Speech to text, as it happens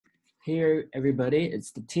Hey everybody,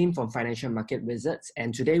 it's the team from Financial Market Wizards,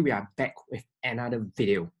 and today we are back with another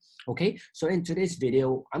video. Okay, so in today's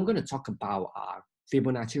video, I'm going to talk about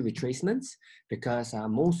Fibonacci retracements because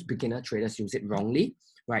most beginner traders use it wrongly,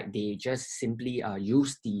 right? They just simply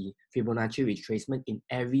use the Fibonacci retracement in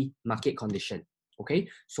every market condition. Okay,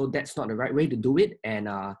 so that's not the right way to do it. And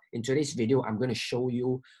in today's video, I'm going to show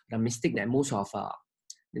you the mistake that most of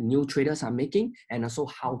the new traders are making and also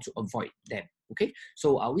how to avoid them. Okay,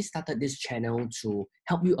 so we started this channel to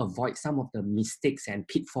help you avoid some of the mistakes and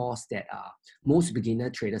pitfalls that most beginner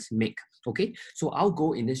traders make. Okay, so our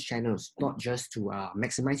goal in this channel is not just to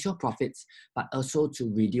maximize your profits, but also to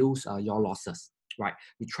reduce your losses. Right,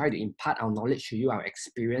 we try to impart our knowledge to you, our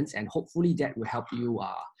experience, and hopefully that will help you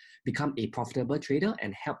become a profitable trader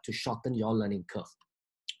and help to shorten your learning curve.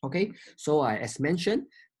 Okay, so as mentioned,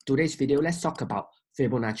 today's video, let's talk about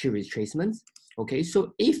Fibonacci retracements. Okay,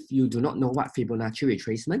 so if you do not know what Fibonacci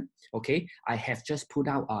retracement, okay, I have just put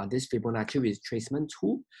out this Fibonacci retracement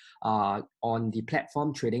tool on the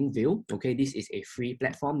platform TradingView. Okay, this is a free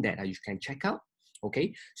platform that you can check out.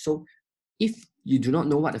 Okay, so if you do not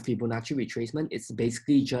know what a Fibonacci retracement, it's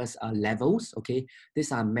basically just levels. Okay,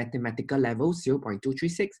 these are mathematical levels: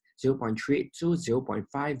 0.236, 0.382, 0.5,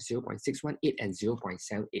 0.618, and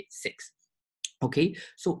 0.786. Okay,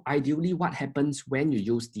 so ideally what happens when you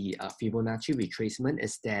use the Fibonacci retracement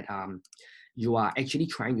is that you are actually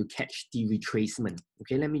trying to catch the retracement.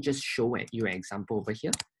 Okay, let me just show you an example over here.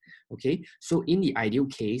 Okay, so in the ideal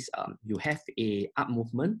case, you have a up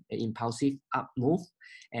movement, an impulsive up move,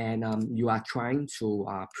 and you are trying to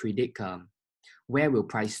predict where will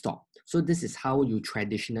price stop. So this is how you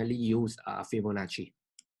traditionally use Fibonacci.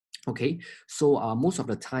 Okay, so most of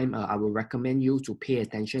the time, I will recommend you to pay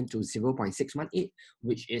attention to 0.618,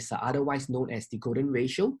 which is otherwise known as the golden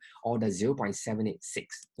ratio, or the 0.786,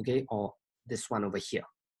 okay, or this one over here.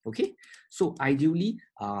 Okay, so ideally,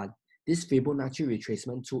 this Fibonacci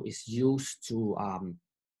retracement tool is used to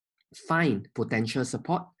find potential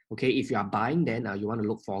support. Okay, if you are buying, then you want to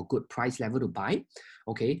look for a good price level to buy.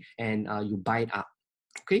 Okay, and you buy it up.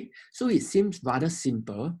 Okay, so it seems rather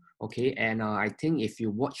simple. Okay, and I think if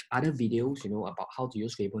you watch other videos, you know, about how to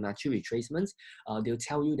use Fibonacci retracements, they'll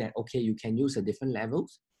tell you that, okay, you can use at different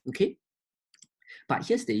levels. Okay, but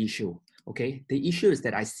here's the issue. Okay, the issue is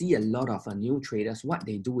that I see a lot of new traders. What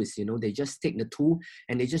they do is, you know, they just take the tool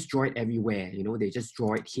and they just draw it everywhere. You know, they just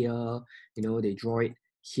draw it here. You know, they draw it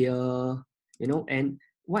here. You know, and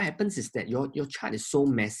what happens is that your chart is so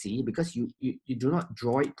messy because you do not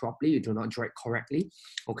draw it properly. You do not draw it correctly.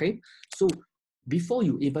 Okay, so before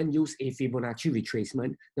you even use a Fibonacci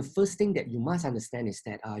retracement, the first thing that you must understand is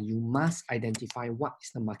that you must identify what is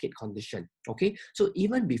the market condition. Okay, so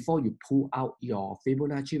even before you pull out your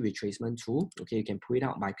Fibonacci retracement tool, okay, you can pull it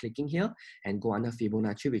out by clicking here and go under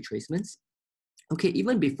Fibonacci retracements. Okay,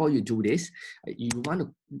 even before you do this, you want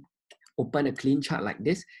to open a clean chart like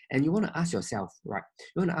this, and you want to ask yourself, right?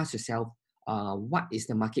 You want to ask yourself, what is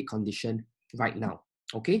the market condition right now?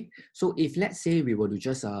 Okay, so if let's say we were to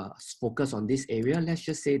just focus on this area, let's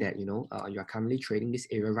just say that, you know, you are currently trading this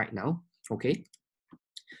area right now. Okay,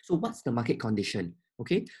 so what's the market condition?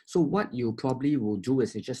 Okay, so what you probably will do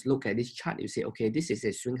is you just look at this chart. You say, okay, this is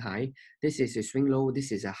a swing high, this is a swing low,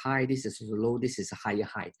 this is a high, this is a low, this is a higher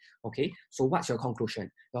high. Okay, so what's your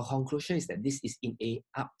conclusion? Your conclusion is that this is in a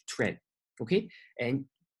uptrend. Okay, and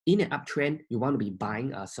in an uptrend, you want to be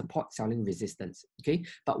buying support, selling resistance. Okay,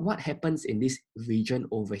 but what happens in this region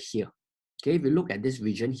over here? Okay, if you look at this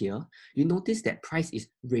region here, you notice that price is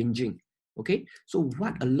ranging. Okay, so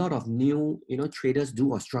what a lot of new, you know, traders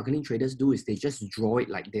do, or struggling traders do, is they just draw it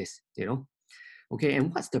like this, you know. Okay,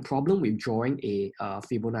 and what's the problem with drawing a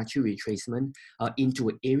Fibonacci retracement into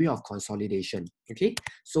an area of consolidation? Okay,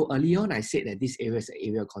 so early on I said that this area is an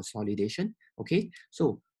area of consolidation. Okay,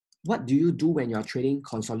 so what do you do when you're trading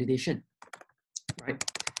consolidation? Right,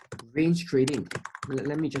 range trading.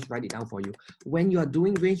 Let me just write it down for you. When you are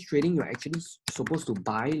doing range trading, you're actually supposed to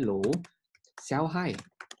buy low, sell high.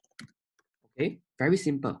 Okay, very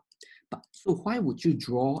simple. But so why would you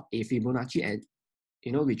draw a Fibonacci and,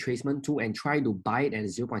 you know, retracement tool and try to buy it at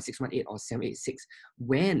 0.618 or 786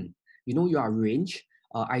 when, you know, your range,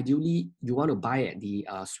 ideally you want to buy at the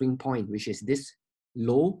swing point, which is this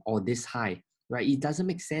low or this high, right? It doesn't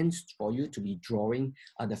make sense for you to be drawing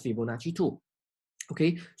the Fibonacci tool.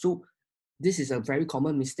 Okay, so this is a very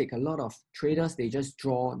common mistake. A lot of traders, they just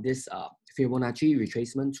draw this Fibonacci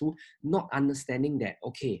retracement tool, not understanding that,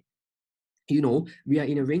 okay, we are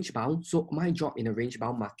in a range bound. So my job in a range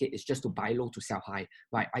bound market is just to buy low to sell high,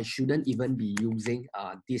 right? I shouldn't even be using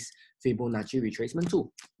this Fibonacci retracement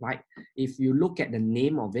tool, right? If you look at the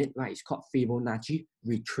name of it, right, it's called Fibonacci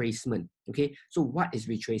retracement. Okay, so what is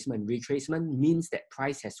retracement? Retracement means that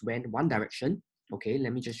price has went one direction. Okay,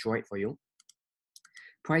 let me just draw it for you.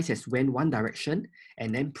 Price has went one direction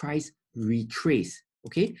and then price retrace.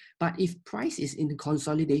 Okay, but if price is in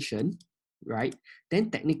consolidation, right, then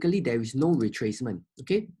technically there is no retracement.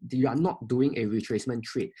 Okay, you are not doing a retracement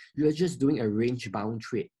trade, you are just doing a range bound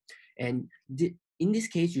trade. And in this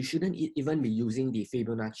case, you shouldn't even be using the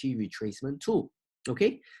Fibonacci retracement tool.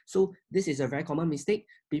 Okay, so this is a very common mistake.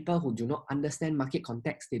 People who do not understand market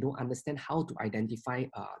context, they don't understand how to identify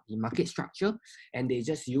the market structure, and they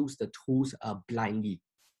just use the tools blindly.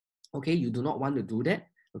 Okay, you do not want to do that.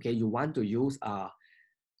 Okay, you want to use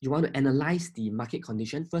you want to analyze the market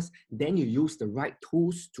condition first, then you use the right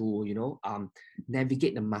tools to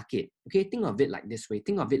navigate the market. Okay, think of it like this way.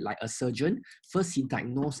 Think of it like a surgeon. First, he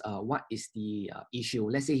diagnoses what is the issue.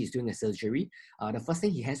 Let's say he's doing a surgery. The first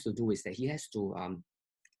thing he has to do is that he has to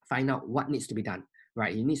find out what needs to be done.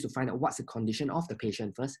 Right, he needs to find out what's the condition of the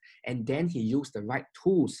patient first, and then he use the right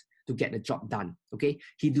tools to get the job done. Okay,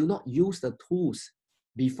 he do not use the tools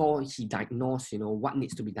before he diagnose what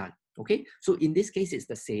needs to be done. Okay, so in this case, it's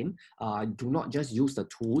the same. Do not just use the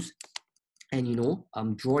tools and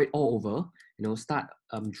draw it all over. Start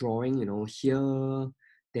drawing here,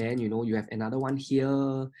 then you have another one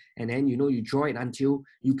here, and then you draw it until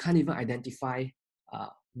you can't even identify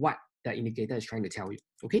what the indicator is trying to tell you.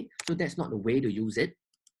 Okay, so that's not the way to use it.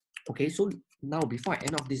 Okay, so now before I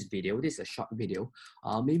end off this video, this is a short video,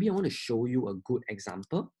 maybe I want to show you a good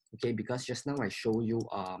example. Okay, because just now I show you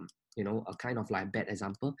a kind of like bad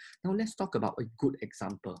example. Now let's talk about a good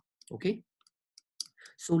example. Okay,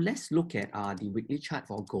 so let's look at the weekly chart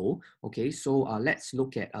for gold. Okay, so let's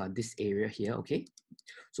look at this area here. Okay,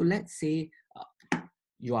 so let's say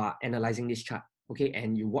you are analyzing this chart. Okay,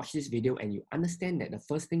 and you watch this video and you understand that the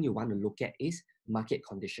first thing you want to look at is market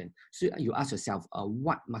condition. So you ask yourself,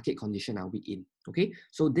 what market condition are we in? Okay,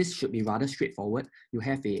 so this should be rather straightforward. You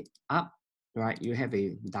have a up, right? You have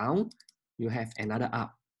a down, you have another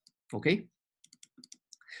up. Okay,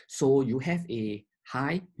 so you have a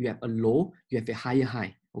high, you have a low, you have a higher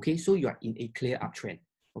high. Okay, so you are in a clear uptrend.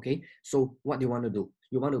 Okay, so what do you want to do?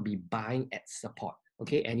 You want to be buying at support.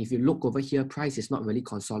 Okay, and if you look over here, price is not really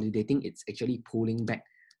consolidating, it's actually pulling back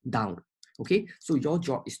down. Okay, so your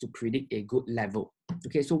job is to predict a good level.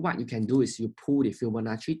 Okay, so what you can do is you pull the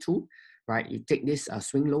Fibonacci tool, right? You take this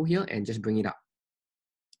swing low here and just bring it up.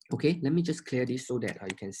 Okay, let me just clear this so that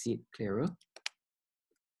you can see it clearer.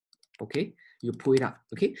 Okay, you pull it up.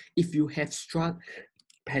 Okay, if you have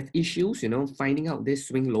issues, finding out this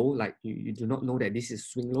swing low, like you do not know that this is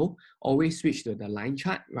swing low, always switch to the line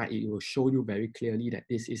chart, right? It will show you very clearly that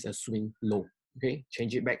this is a swing low. Okay,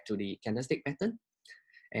 change it back to the candlestick pattern,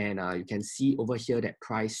 and you can see over here that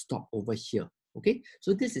price stop over here. Okay,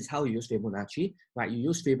 so this is how you use Fibonacci, right? You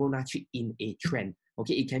use Fibonacci in a trend.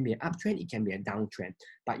 Okay, it can be an uptrend, it can be a downtrend,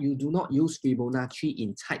 but you do not use Fibonacci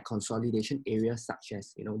in tight consolidation areas such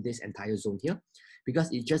as this entire zone here, because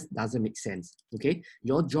it just doesn't make sense. Okay,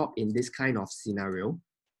 your job in this kind of scenario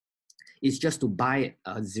is just to buy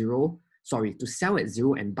at to sell at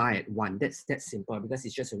 0 and buy at 1. That's simple, because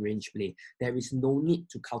it's just a range play. There is no need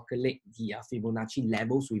to calculate the Fibonacci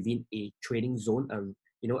levels within a trading zone,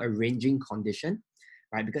 a ranging condition,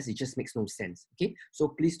 right? Because it just makes no sense. Okay, so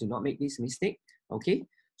please do not make this mistake. Okay,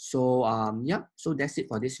 so yeah, so that's it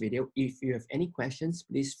for this video. If you have any questions,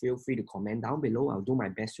 please feel free to comment down below. I'll do my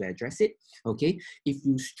best to address it. Okay, if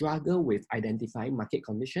you struggle with identifying market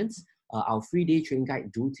conditions, our free day trading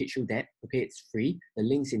guide do teach you that. Okay, it's free. The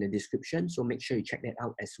link's in the description, so make sure you check that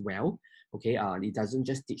out as well. Okay, it doesn't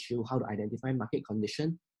just teach you how to identify market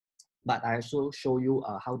condition, but I also show you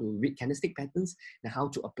how to read candlestick patterns and how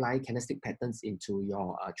to apply candlestick patterns into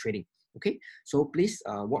your trading. Okay, so please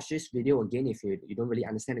watch this video again if you don't really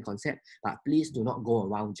understand the concept, but please do not go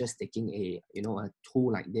around just taking a a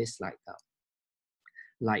tool like this, like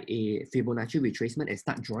a Fibonacci retracement, and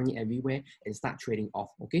start drawing it everywhere and start trading off.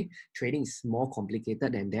 Okay, trading is more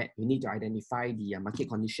complicated than that. You need to identify the market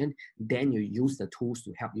condition, then you use the tools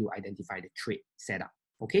to help you identify the trade setup.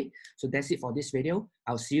 Okay, so that's it for this video.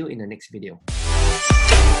 I'll see you in the next video.